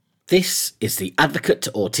This is the Advocate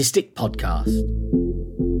to Autistic podcast.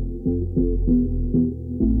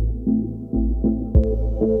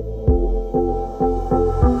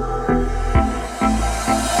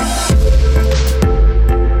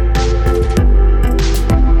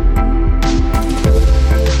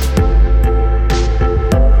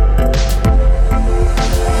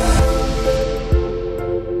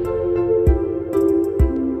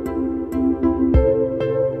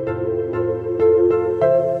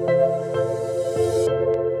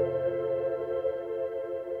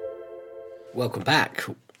 Welcome back.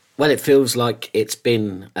 Well, it feels like it's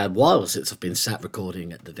been a while since I've been sat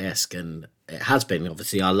recording at the desk, and it has been.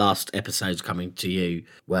 Obviously, our last episodes coming to you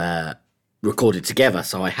were recorded together,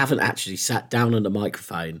 so I haven't actually sat down on the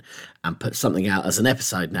microphone and put something out as an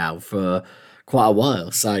episode now for quite a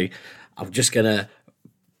while. So I'm just going to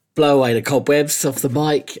blow away the cobwebs off the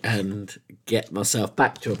mic and get myself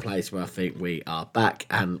back to a place where I think we are back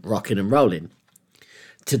and rocking and rolling.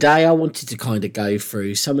 Today, I wanted to kind of go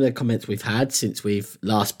through some of the comments we've had since we've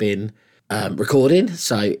last been recording.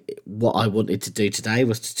 So what I wanted to do today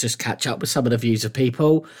was to just catch up with some of the views of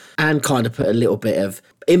people and kind of put a little bit of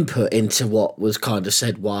input into what was kind of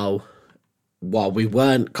said while we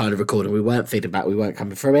weren't kind of recording, we weren't feeding back, we weren't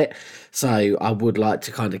coming through it. So I would like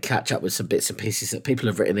to kind of catch up with some bits and pieces that people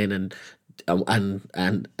have written in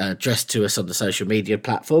and addressed to us on the social media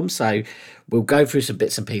platforms. So we'll go through some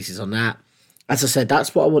bits and pieces on that. As I said,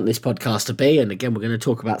 that's what I want this podcast to be. And again, we're going to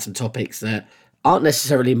talk about some topics that aren't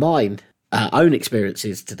necessarily mine own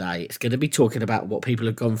experiences today. It's going to be talking about what people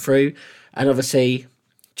have gone through and obviously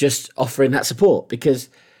just offering that support. Because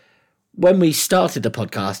when we started the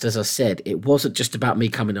podcast, as I said, it wasn't just about me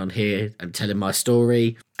coming on here and telling my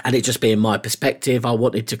story and it just being my perspective. I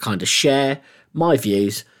wanted to kind of share my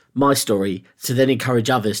views, my story, to then encourage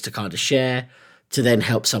others to kind of share, to then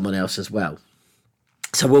help someone else as well.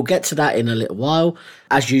 So we'll get to that in a little while.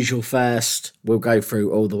 As usual, first, we'll go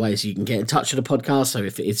through all the ways you can get in touch with the podcast. So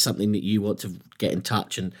if it is something that you want to get in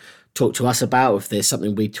touch and talk to us about, if there's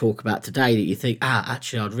something we talk about today that you think,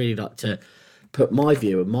 actually, I'd really like to put my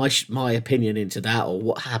view and my opinion into that, or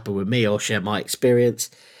what happened with me, or share my experience,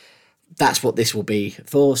 that's what this will be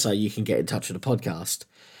for, so you can get in touch with the podcast.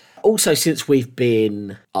 Also, since we've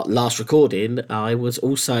been last recording, I was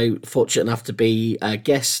also fortunate enough to be a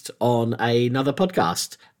guest on another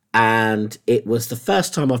podcast. And it was the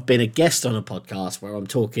first time I've been a guest on a podcast where I'm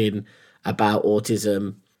talking about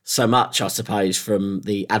autism so much, I suppose, from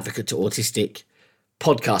the Advocate to Autistic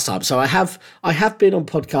podcast time. So I have been on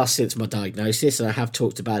podcasts since my diagnosis, and I have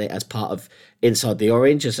talked about it as part of Inside the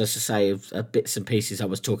Orange, as I say, of bits and pieces I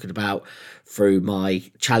was talking about through my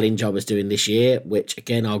challenge I was doing this year, which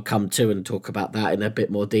again I'll come to and talk about that in a bit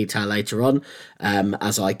more detail later on,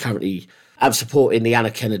 as I currently am supporting the Anna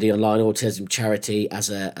Kennedy Online Autism Charity as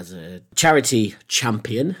a charity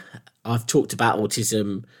champion. I've talked about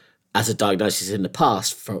autism as a diagnosis in the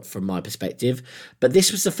past from my perspective, but this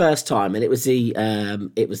was the first time, and it was the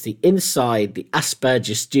Inside the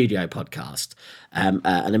Asperger Studio podcast.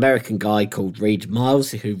 An American guy called Reed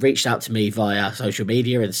Miles, who reached out to me via social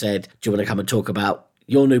media and said, do you want to come and talk about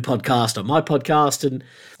your new podcast on my podcast? And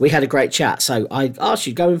we had a great chat. So I asked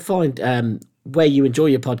you, go and find where you enjoy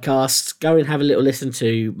your podcasts, go and have a little listen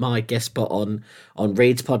to my guest spot on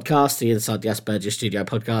Reed's podcast, the Inside the Asperger Studio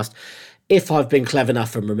podcast. If I've been clever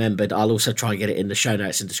enough and remembered, I'll also try and get it in the show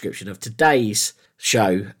notes and description of today's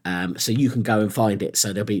show, so you can go and find it.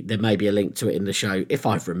 So there may be a link to it in the show if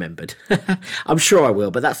I've remembered. I'm sure I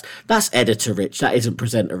will, but that's editor Rich. That isn't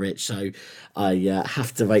presenter Rich. So I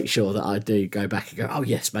have to make sure that I do go back and go, oh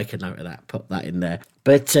yes, make a note of that, put that in there.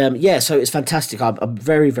 But so it's fantastic. I'm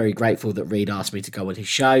very, very grateful that Reed asked me to go on his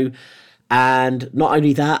show. And not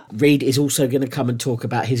only that, Reed is also going to come and talk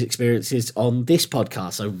about his experiences on this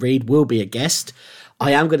podcast. So Reed will be a guest.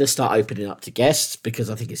 I am going to start opening up to guests because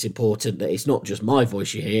I think it's important that it's not just my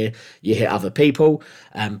voice you hear other people.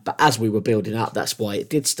 But as we were building up, that's why it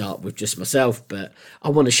did start with just myself. But I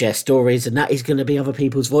want to share stories, and that is going to be other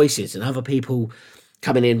people's voices and other people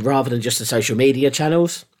coming in rather than just the social media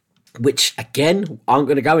channels, which again aren't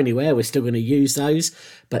going to go anywhere. We're still going to use those,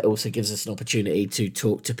 but it also gives us an opportunity to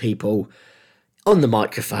talk to people on the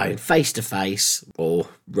microphone, face to face, or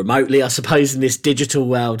remotely, I suppose, in this digital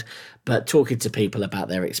world, but talking to people about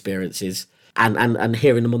their experiences and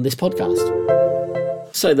hearing them on this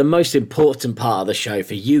podcast. So the most important part of the show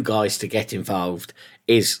for you guys to get involved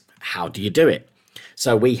is, how do you do it?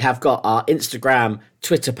 So we have got our Instagram,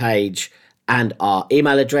 Twitter page, and our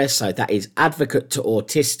email address. So that is Advocate to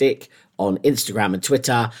Autistic on Instagram and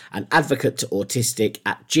Twitter, and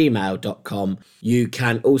advocate2autistic@gmail.com. You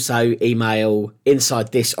can also email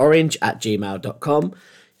insidethisorange@gmail.com.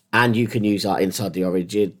 And you can use our Inside the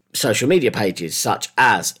Orange social media pages, such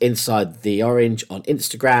as Inside the Orange on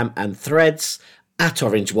Instagram and Threads, at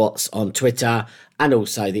Orange Watts on Twitter, and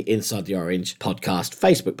also the Inside the Orange podcast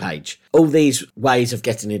Facebook page. All these ways of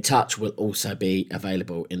getting in touch will also be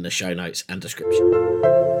available in the show notes and description.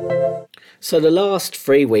 So the last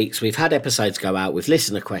 3 weeks, we've had episodes go out with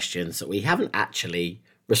listener questions that we haven't actually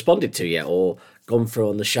responded to yet or gone through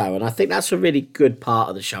on the show. And I think that's a really good part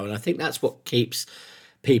of the show. And I think that's what keeps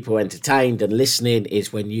people entertained and listening,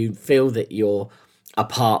 is when you feel that you're a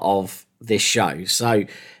part of this show. So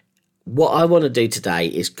what I want to do today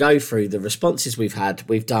is go through the responses we've had.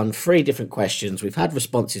 We've done 3 different questions. We've had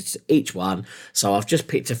responses to each one. So I've just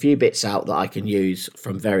picked a few bits out that I can use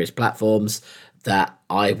from various platforms that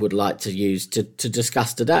I would like to use to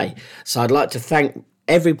discuss today. So I'd like to thank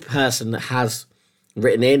every person that has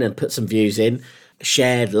written in and put some views in,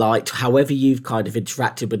 shared, liked, however you've kind of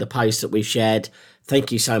interacted with the posts that we've shared.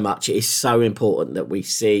 Thank you so much. It is so important that we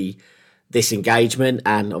see this engagement,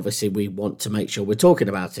 and obviously we want to make sure we're talking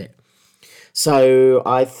about it. So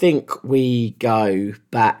I think we go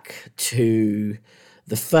back to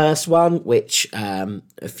the first one, which a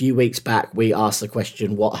few weeks back we asked the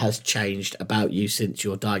question, what has changed about you since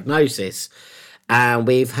your diagnosis? And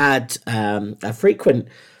we've had a frequent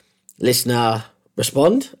listener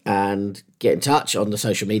respond and get in touch on the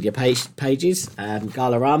social media pages.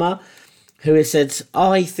 Galarama, who has said,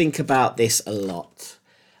 I think about this a lot.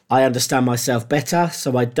 I understand myself better,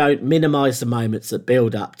 so I don't minimise the moments that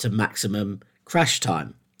build up to maximum crash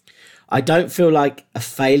time. I don't feel like a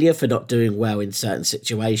failure for not doing well in certain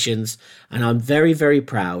situations, and I'm very, very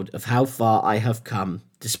proud of how far I have come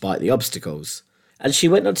despite the obstacles. And she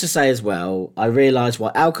went on to say as well, I realised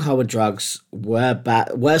why alcohol and drugs were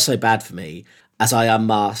so bad for me, as I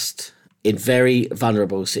unmasked in very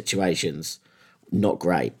vulnerable situations. Not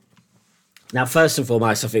great. Now, first and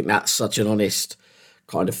foremost, I think that's such an honest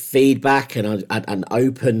kind of feedback and an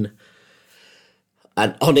open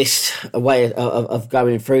and honest way of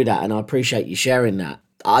going through that, and I appreciate you sharing that.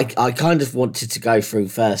 I kind of wanted to go through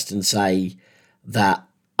first and say that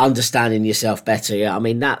understanding yourself better, yeah, I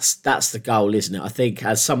mean, that's the goal, isn't it? I think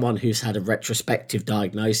as someone who's had a retrospective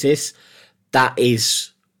diagnosis, that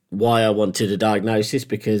is why I wanted a diagnosis,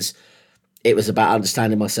 because it was about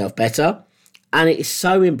understanding myself better. And it is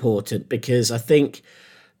so important because I think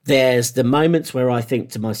there's the moments where I think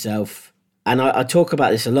to myself, and I talk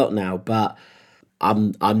about this a lot now, but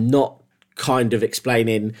I'm not kind of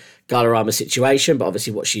explaining Galarama's situation, but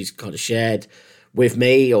obviously what she's kind of shared with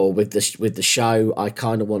me or with the show, I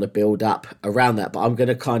kind of want to build up around that. But I'm going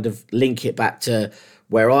to kind of link it back to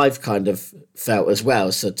where I've kind of felt as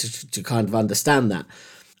well, so to kind of understand that.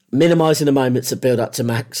 Minimising the moments that build up to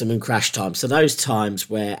maximum crash time. So those times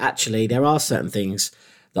where actually there are certain things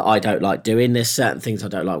that I don't like doing. There's certain things I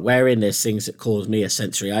don't like wearing. There's things that cause me a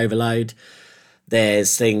sensory overload.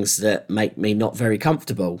 There's things that make me not very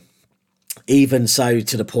comfortable. Even so,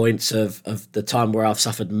 to the points of the time where I've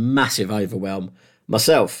suffered massive overwhelm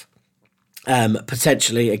myself.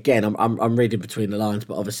 Potentially, again, I'm reading between the lines,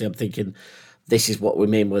 but obviously I'm thinking this is what we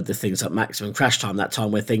mean with the things like maximum crash time, that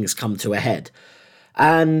time where things come to a head.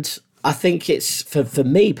 And I think it's, for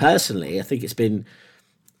me personally, I think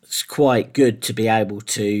it's quite good to be able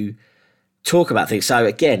to talk about things. So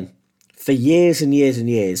again, for years and years and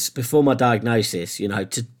years before my diagnosis, you know,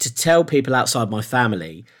 to tell people outside my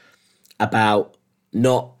family about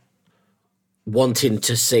not wanting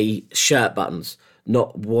to see shirt buttons,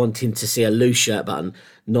 not wanting to see a loose shirt button,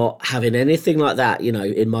 not having anything like that, you know,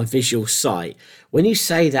 in my visual sight. When you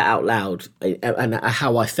say that out loud, and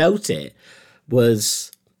how I felt it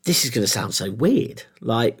was, this is going to sound so weird.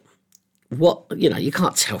 Like, what, you know, you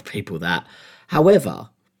can't tell people that. However,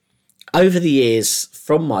 over the years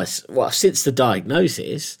since the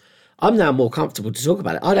diagnosis, I'm now more comfortable to talk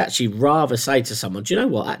about it. I'd actually rather say to someone, do you know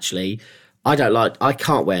what, actually, I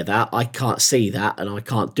can't wear that, I can't see that, and I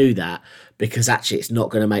can't do that, because actually it's not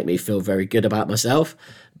going to make me feel very good about myself.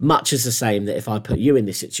 Much as the same that if I put you in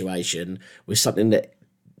this situation with something that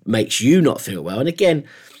makes you not feel well, and again,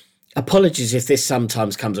 apologies if this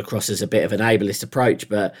sometimes comes across as a bit of an ableist approach,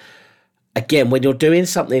 but again, when you're doing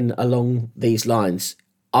something along these lines,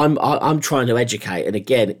 I'm trying to educate. And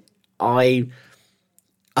again, I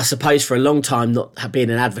suppose for a long time, not being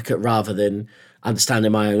an advocate rather than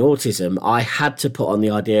understanding my own autism, I had to put on the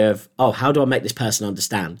idea of, how do I make this person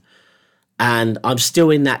understand? And I'm still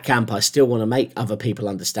in that camp. I still want to make other people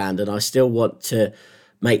understand, and I still want to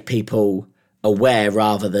make people aware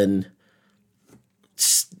rather than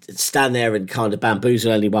stand there and kind of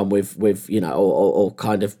bamboozle anyone with you know, or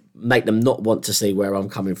kind of make them not want to see where I'm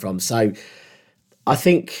coming from. So I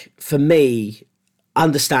think for me,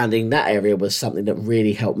 understanding that area was something that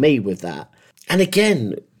really helped me with that. And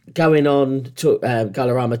again, going on to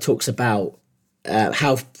Galarama talks about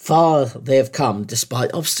how far they have come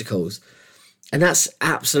despite obstacles. And that's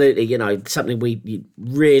absolutely, something we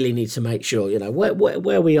really need to make sure,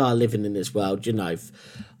 where we are living in this world,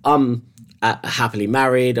 I'm happily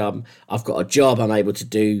married, I've got a job, I'm able to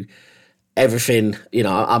do everything,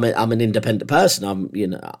 I'm an independent person,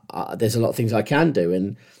 there's a lot of things I can do.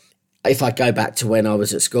 And if I go back to when I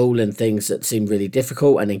was at school and things that seemed really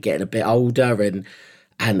difficult, and then getting a bit older and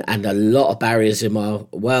a lot of barriers in my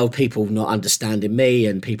world, people not understanding me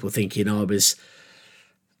and people thinking I was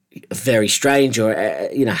very strange, or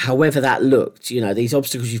however that looked, these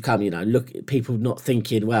obstacles you've come, look, people not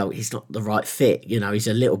thinking, well, he's not the right fit, he's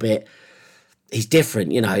a little bit, he's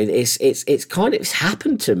different, it's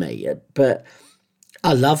happened to me. But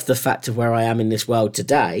I love the fact of where I am in this world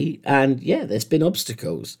today, and yeah, there's been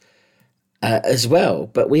obstacles as well,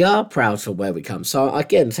 but we are proud for where we come. So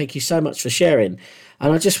again, thank you so much for sharing.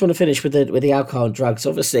 And I just want to finish with the alcohol and drugs.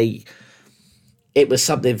 Obviously, it was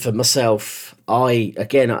something for myself. I'm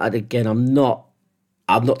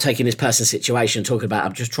not taking this person's situation and talking about it.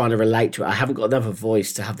 I'm just trying to relate to it. I haven't got another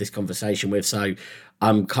voice to have this conversation with, so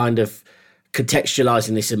I'm kind of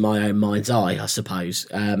contextualizing this in my own mind's eye, I suppose.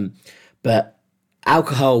 But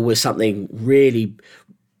alcohol was something really,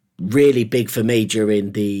 really big for me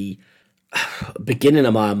during the beginning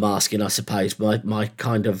of my unmasking, I suppose. My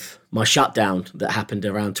shutdown that happened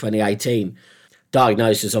around 2018.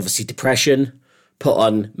 Diagnosed as obviously depression, put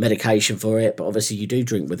on medication for it, but obviously you do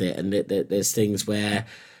drink with it, and there's things where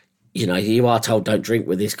you are told don't drink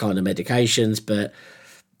with this kind of medications, but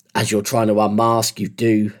as you're trying to unmask, you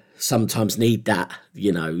do sometimes need that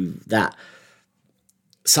that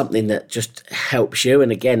something that just helps you.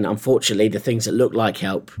 And again, unfortunately, the things that look like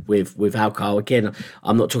help with alcohol, again,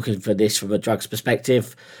 I'm not talking for this from a drugs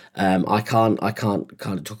perspective. I can't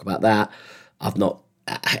kind of talk about that. I've not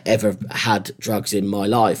ever had drugs in my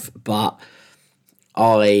life, but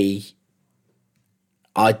I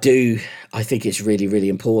think it's really, really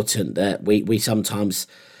important that we sometimes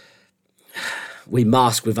we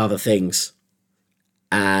mask with other things,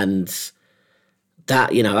 and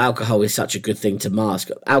that, alcohol is such a good thing to mask.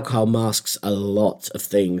 Alcohol masks a lot of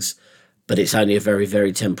things, but it's only a very,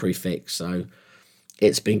 very temporary fix. So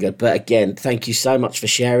it's been good. But again, thank you so much for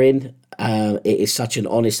sharing. It is such an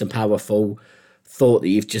honest and powerful thought that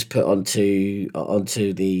you've just put onto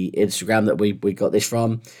the Instagram that we got this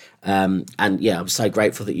from. And yeah, I'm so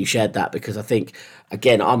grateful that you shared that, because I think,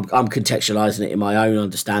 again, I'm contextualizing it in my own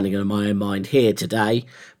understanding and in my own mind here today,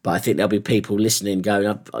 but I think there'll be people listening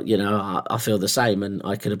going, I feel the same, and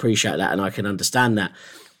I can appreciate that and I can understand that.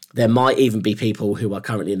 There might even be people who are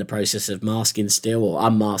currently in the process of masking still, or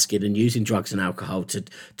unmasking and using drugs and alcohol to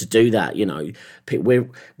do that.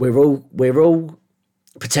 We're all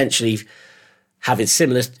potentially having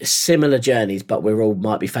similar journeys, but we all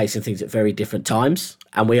might be facing things at very different times,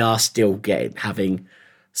 and we are still having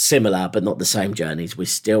similar but not the same journeys. We're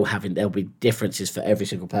still there'll be differences for every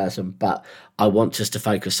single person, but I want us to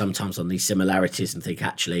focus sometimes on these similarities and think,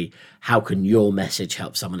 actually, how can your message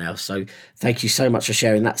help someone else? So thank you so much for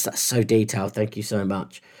sharing. That's so detailed. Thank you so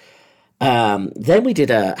much. Then we did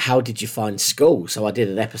how did you find school? So I did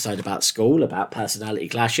an episode about school, about personality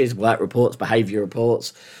clashes, work reports, behaviour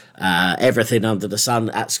reports, everything under the sun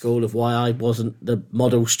at school, of why I wasn't the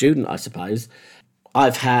model student, I suppose.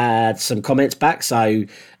 I've had some comments back. So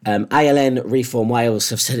ALN Reform Wales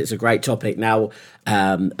have said it's a great topic. Now,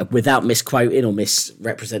 without misquoting or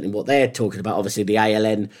misrepresenting what they're talking about, obviously the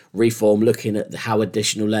ALN Reform, looking at how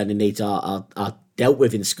additional learning needs are dealt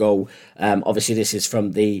with in school. Obviously, this is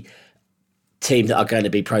from the team that are going to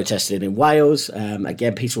be protesting in Wales.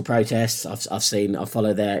 Again, peaceful protests. I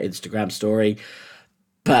follow their Instagram story.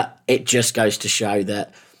 But it just goes to show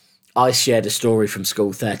that I shared a story from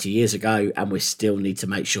school 30 years ago, and we still need to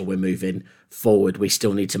make sure we're moving forward. We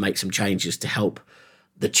still need to make some changes to help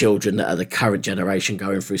the children that are the current generation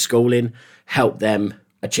going through schooling, help them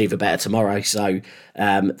achieve a better tomorrow. So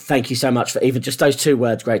thank you so much for even just those 2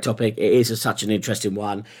 words. Great topic. It is such an interesting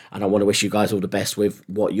one, and I want to wish you guys all the best with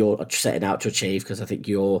what you're setting out to achieve, because I think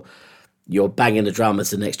you're banging the drum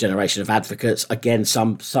as the next generation of advocates. Again,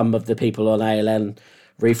 some of the people on ALN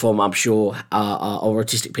Reform, I'm sure, are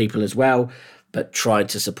autistic people as well, but trying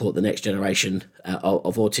to support the next generation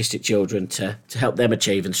of autistic children to help them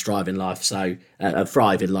achieve and strive in life. So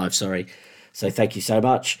thrive in life. Sorry. So thank you so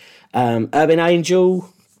much. Urban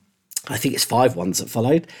Angel, I think it's 5 ones that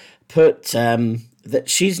followed, put that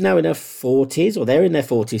she's now in her 40s, or they're in their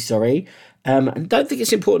 40s. Sorry, and don't think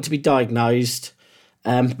it's important to be diagnosed.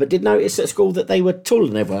 But did notice at school that they were taller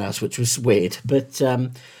than everyone else, which was weird. But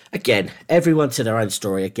again, everyone to their own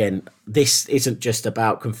story. Again, this isn't just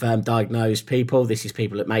about confirmed diagnosed people. This is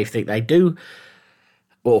people that may think they do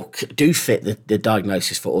or do fit the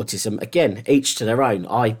diagnosis for autism. Again, each to their own.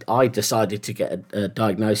 I decided to get a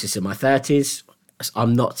diagnosis in my 30s.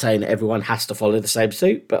 I'm not saying that everyone has to follow the same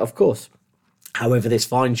suit, but of course, however this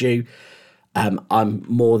finds you, I'm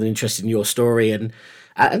more than interested in your story. And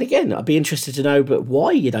again, I'd be interested to know, but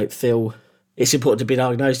why you don't feel it's important to be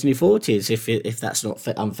diagnosed in your 40s if that's not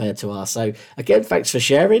unfair to us. So again, thanks for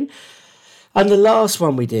sharing. And the last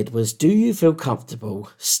one we did was, do you feel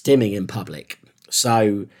comfortable stimming in public?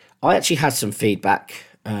 So I actually had some feedback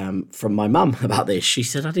from my mum about this. She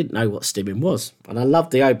said, I didn't know what stimming was. And I love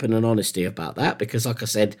the open and honesty about that, because like I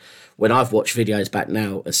said, when I've watched videos back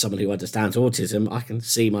now as someone who understands autism, I can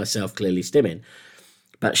see myself clearly stimming.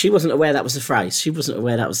 But she wasn't aware that was the phrase. She wasn't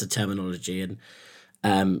aware that was the terminology.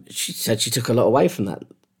 And she said she took a lot away from that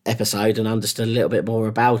episode and understood a little bit more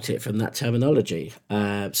about it from that terminology.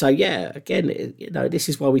 So yeah, again, this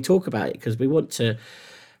is why we talk about it, because we want to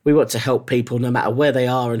help people no matter where they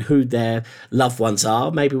are and who their loved ones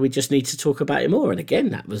are. Maybe we just need to talk about it more. And again,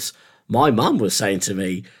 that was my mum was saying to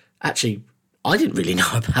me, actually, I didn't really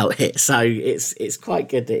know about it. So it's quite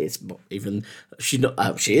good that it's even, she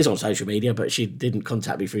is on social media, but she didn't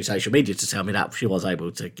contact me through social media to tell me that. She was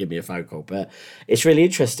able to give me a phone call, but it's really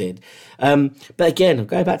interesting. But again,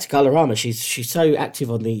 going back to Colorama, she's so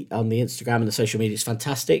active on the Instagram and the social media. It's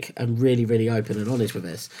fantastic and really, really open and honest with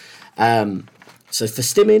us. So for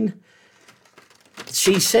stimming,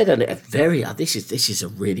 she said, and this is a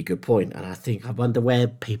really good point, and I wonder where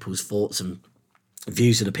people's thoughts and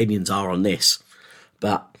views and opinions are on this.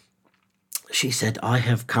 But she said, I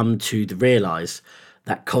have come to realise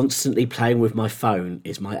that constantly playing with my phone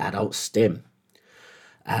is my adult stim.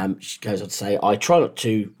 She goes on to say, I try not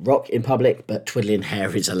to rock in public, but twiddling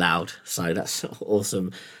hair is allowed. So that's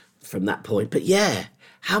awesome from that point. But yeah,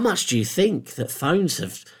 how much do you think that phones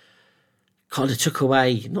have kind of not took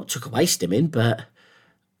away stimming, but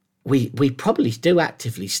we probably do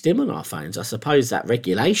actively stim on our phones. I suppose that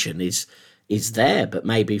regulation is there, but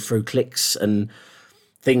maybe through clicks and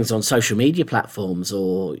things on social media platforms,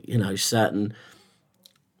 or certain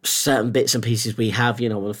bits and pieces we have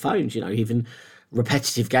on the phones, even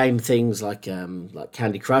repetitive game things like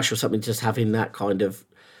Candy Crush or something, just having that kind of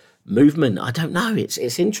movement. I don't know,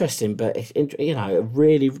 it's interesting, but it's a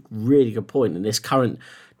really, really good point in this current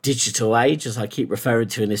digital age, as I keep referring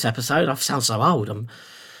to in this episode. I sound so old.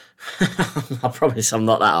 I promise I'm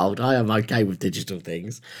not that old. I am okay with digital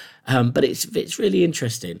things. But it's really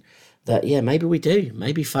interesting that, yeah, maybe we do.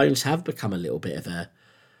 Maybe phones have become a little bit of a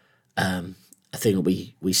thing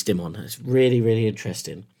that we stim on. It's really, really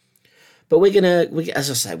interesting. But as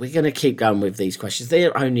I say, we're gonna keep going with these questions.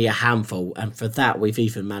 They're only a handful, and for that, we've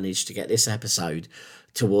even managed to get this episode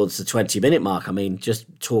towards the 20-minute mark. I mean, just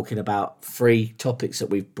talking about 3 topics that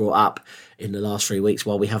we've brought up in the last 3 weeks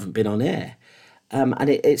while we haven't been on air. And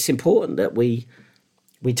it's important that we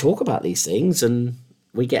talk about these things and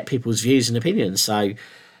we get people's views and opinions. So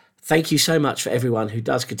thank you so much for everyone who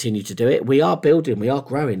does continue to do it. We are building, we are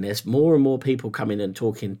growing. There's more and more people coming and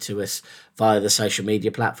talking to us via the social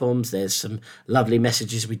media platforms. There's some lovely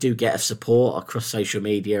messages we do get of support across social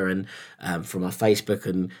media and from our Facebook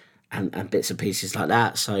and bits and pieces like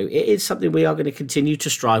that. So it is something we are going to continue to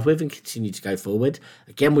strive with and continue to go forward.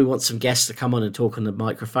 Again, we want some guests to come on and talk on the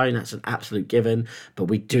microphone. That's an absolute given, but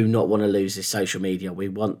we do not want to lose this social media. We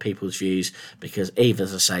want people's views, because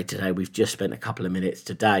as I say today, we've just spent a couple of minutes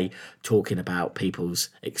today talking about people's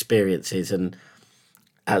experiences. And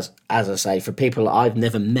as I say, for people I've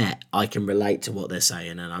never met, I can relate to what they're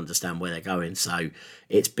saying and understand where they're going. So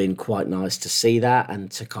it's been quite nice to see that and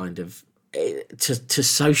to kind of to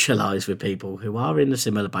socialise with people who are in a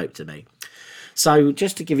similar boat to me. So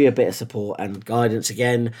just to give you a bit of support and guidance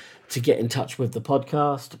again, to get in touch with the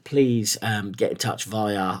podcast, please get in touch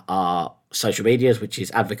via our social medias, which is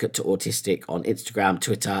Advocate to Autistic on Instagram,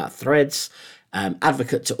 Twitter, Threads,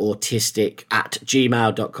 advocate to autistic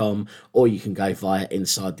 @gmail.com, or you can go via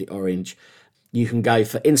Inside the Orange. You can go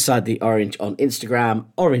for Inside the Orange on Instagram,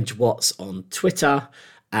 Orange Watts on Twitter,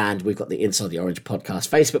 and we've got the Inside the Orange podcast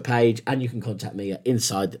Facebook page, and you can contact me at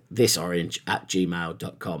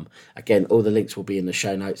insidethisorange@gmail.com. Again, all the links will be in the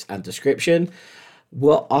show notes and description.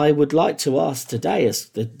 What I would like to ask today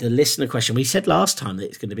is the listener question. We said last time that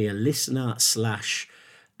it's going to be a listener /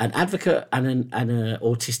 an advocate and an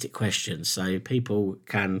autistic question. So people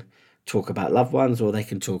can talk about loved ones, or they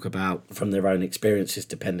can talk about from their own experiences,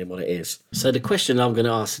 depending what it is. So the question I'm going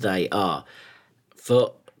to ask today are,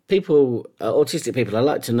 for people, autistic people, I'd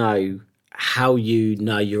like to know how you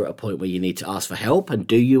know you're at a point where you need to ask for help, and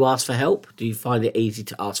do you ask for help? Do you find it easy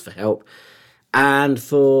to ask for help? And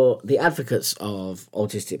for the advocates of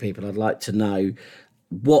autistic people, I'd like to know,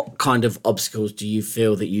 what kind of obstacles do you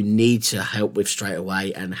feel that you need to help with straight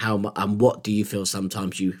away, and and what do you feel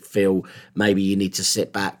sometimes you feel maybe you need to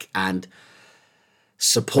sit back and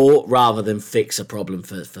support rather than fix a problem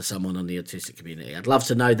for someone on the autistic community? I'd love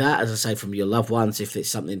to know that, as I say, from your loved ones, if it's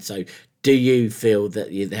something. So do you feel that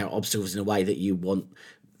there are obstacles in a way that you want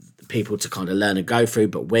people to kind of learn and go through,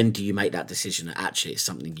 but when do you make that decision that actually it's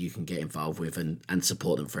something you can get involved with and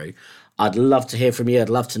support them through? I'd love to hear from you. I'd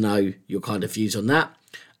love to know your kind of views on that.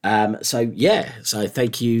 So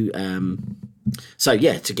thank you. To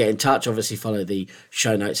get in touch, obviously follow the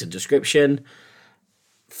show notes and description.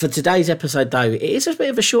 For today's episode, though, it is a bit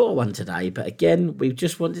of a shorter one today, but again, we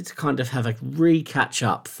just wanted to kind of have a catch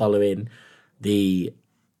up following the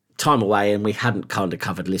time away, and we hadn't kind of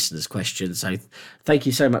covered listeners' questions. So thank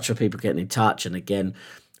you so much for people getting in touch. And again,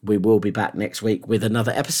 we will be back next week with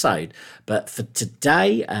another episode. But for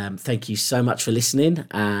today, thank you so much for listening,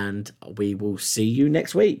 and we will see you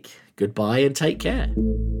next week. Goodbye and take care.